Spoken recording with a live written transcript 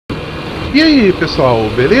E aí pessoal,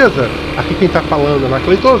 beleza? Aqui quem tá falando é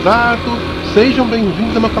Macleitosato. Sejam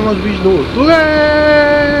bem-vindos ao meu canal de vídeo no YouTube.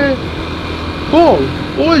 Bom,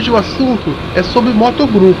 hoje o assunto é sobre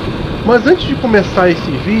motogrupo. Mas antes de começar esse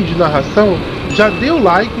vídeo de narração, já dê o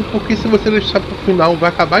like, porque se você deixar pro final vai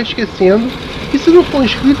acabar esquecendo. E se não for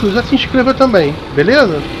inscrito, já se inscreva também,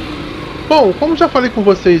 beleza? Bom, como já falei com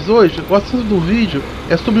vocês hoje, o assunto do vídeo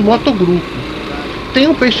é sobre motogrupo.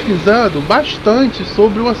 Tenho pesquisado bastante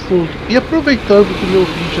sobre o assunto e aproveitando que o meu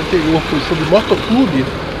vídeo anterior foi sobre motoclube,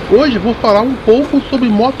 hoje vou falar um pouco sobre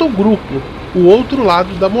motogrupo, o outro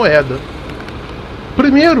lado da moeda.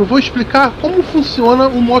 Primeiro vou explicar como funciona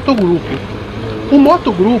o motogrupo. O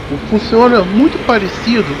motogrupo funciona muito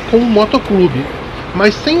parecido com o motoclube,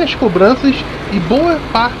 mas sem as cobranças e boa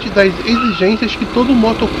parte das exigências que todo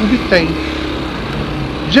motoclube tem.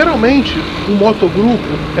 Geralmente, um motogrupo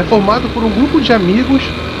é formado por um grupo de amigos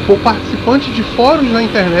ou participantes de fóruns na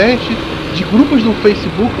internet, de grupos do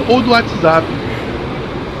Facebook ou do WhatsApp.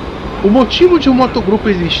 O motivo de um motogrupo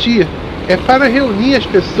existir é para reunir as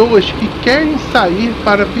pessoas que querem sair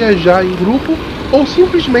para viajar em grupo ou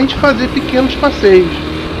simplesmente fazer pequenos passeios.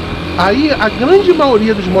 Aí, a grande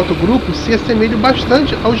maioria dos motogrupos se assemelha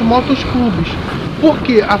bastante aos motoclubes,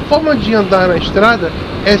 porque a forma de andar na estrada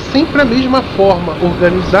é sempre a mesma forma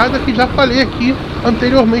organizada que já falei aqui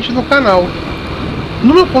anteriormente no canal.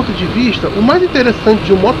 No meu ponto de vista, o mais interessante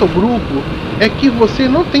de um motogrupo é que você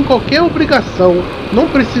não tem qualquer obrigação, não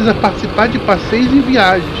precisa participar de passeios e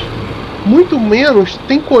viagens. Muito menos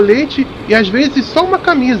tem colete e às vezes só uma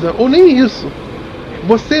camisa, ou nem isso.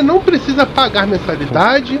 Você não precisa pagar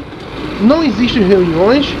mensalidade, não existem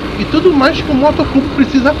reuniões e tudo mais que um motoclube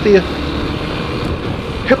precisa ter.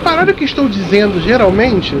 Repararam o que estou dizendo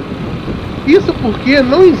geralmente? Isso porque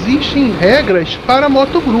não existem regras para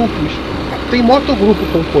motogrupos. Tem motogrupo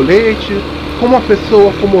com colete, com uma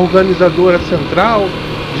pessoa como organizadora central,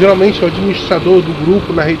 geralmente é o administrador do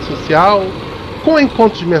grupo na rede social, com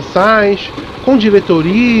encontros mensais, com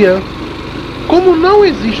diretoria. Como não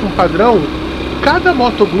existe um padrão, cada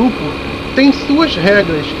motogrupo tem suas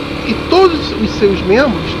regras e todos os seus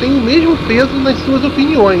membros têm o mesmo peso nas suas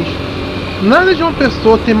opiniões. Nada de uma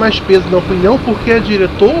pessoa ter mais peso na opinião porque é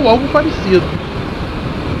diretor ou algo parecido.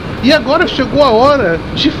 E agora chegou a hora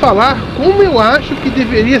de falar como eu acho que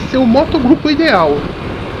deveria ser o motogrupo ideal.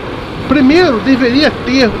 Primeiro, deveria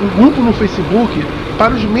ter um grupo no Facebook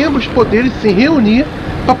para os membros poderem se reunir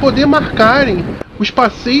para poder marcarem os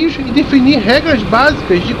passeios e definir regras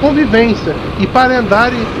básicas de convivência e para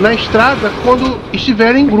andarem na estrada quando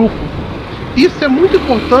estiverem em grupo. Isso é muito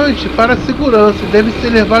importante para a segurança e deve ser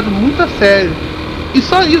levado muito a sério. E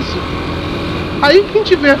só isso. Aí quem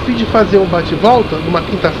tiver a fim de fazer um bate-volta, numa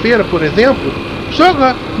quinta-feira, por exemplo,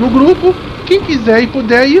 joga no grupo, quem quiser e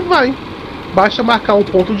puder ir, vai. Basta marcar um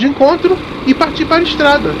ponto de encontro e partir para a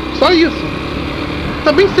estrada. Só isso.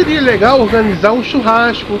 Também seria legal organizar um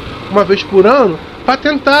churrasco, uma vez por ano, para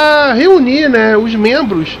tentar reunir, os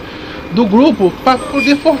membros do grupo para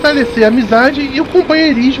poder fortalecer a amizade e o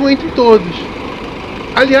companheirismo entre todos.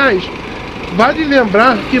 Aliás, vale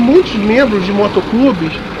lembrar que muitos membros de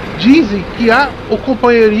motoclubes dizem que há o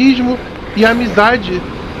companheirismo e a amizade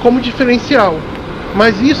como diferencial,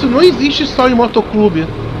 mas isso não existe só em motoclube.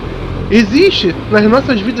 Existe nas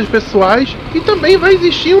nossas vidas pessoais e também vai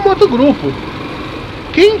existir um motogrupo.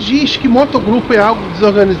 Quem diz que motogrupo é algo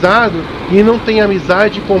desorganizado e não tem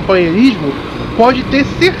amizade e companheirismo, pode ter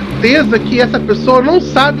certeza que essa pessoa não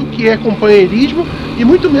sabe o que é companheirismo e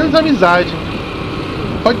muito menos amizade.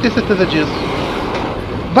 Pode ter certeza disso.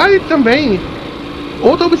 Vale também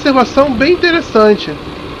outra observação bem interessante.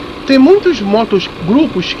 Tem muitos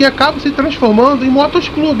motogrupos que acabam se transformando em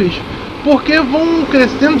motoclubes, porque vão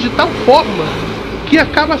crescendo de tal forma que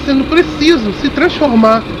acaba sendo preciso se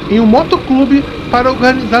transformar em um motoclube para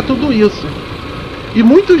organizar tudo isso. E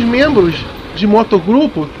muitos membros de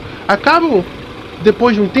motogrupo acabam,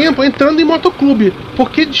 depois de um tempo, entrando em motoclube,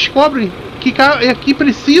 porque descobrem que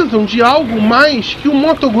precisam de algo mais que o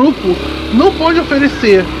motogrupo não pode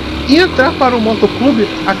oferecer. E entrar para o motoclube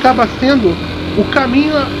acaba sendo o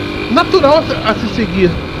caminho natural a se seguir.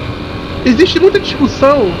 Existe muita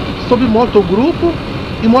discussão sobre motogrupo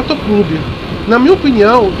e motoclube. Na minha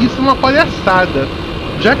opinião, isso é uma palhaçada,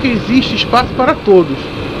 já que existe espaço para todos.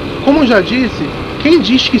 Como já disse, quem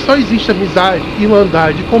diz que só existe amizade,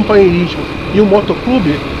 irmandade, companheirismo e um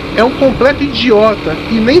motoclube é um completo idiota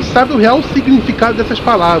e nem sabe o real significado dessas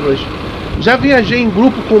palavras. Já viajei em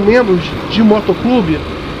grupo com membros de motoclube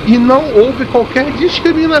e não houve qualquer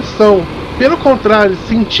discriminação. Pelo contrário,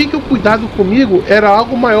 senti que o cuidado comigo era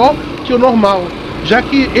algo maior que o normal, já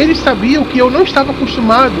que eles sabiam que eu não estava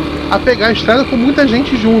acostumado a pegar a estrada com muita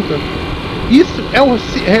gente junta. Isso é o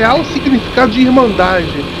real significado de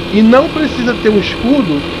irmandade, e não precisa ter um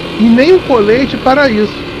escudo e nem um colete para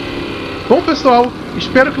isso. Bom pessoal,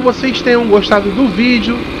 espero que vocês tenham gostado do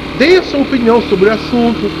vídeo, deem a sua opinião sobre o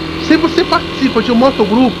assunto. Se você participa de um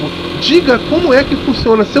motogrupo, diga como é que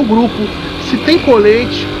funciona seu grupo, se tem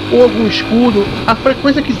colete ou algum escudo, a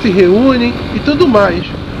frequência que se reúnem e tudo mais.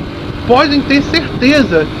 Podem ter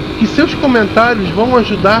certeza que seus comentários vão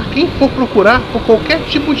ajudar quem for procurar por qualquer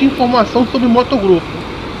tipo de informação sobre motogrupo.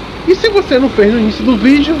 E se você não fez no início do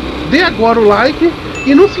vídeo, dê agora o like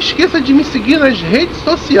e não se esqueça de me seguir nas redes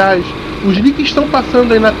sociais. Os links estão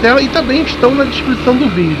passando aí na tela e também estão na descrição do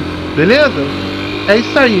vídeo, beleza? É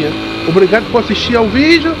isso aí. Obrigado por assistir ao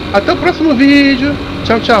vídeo. Até o próximo vídeo.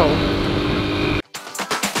 Tchau, tchau.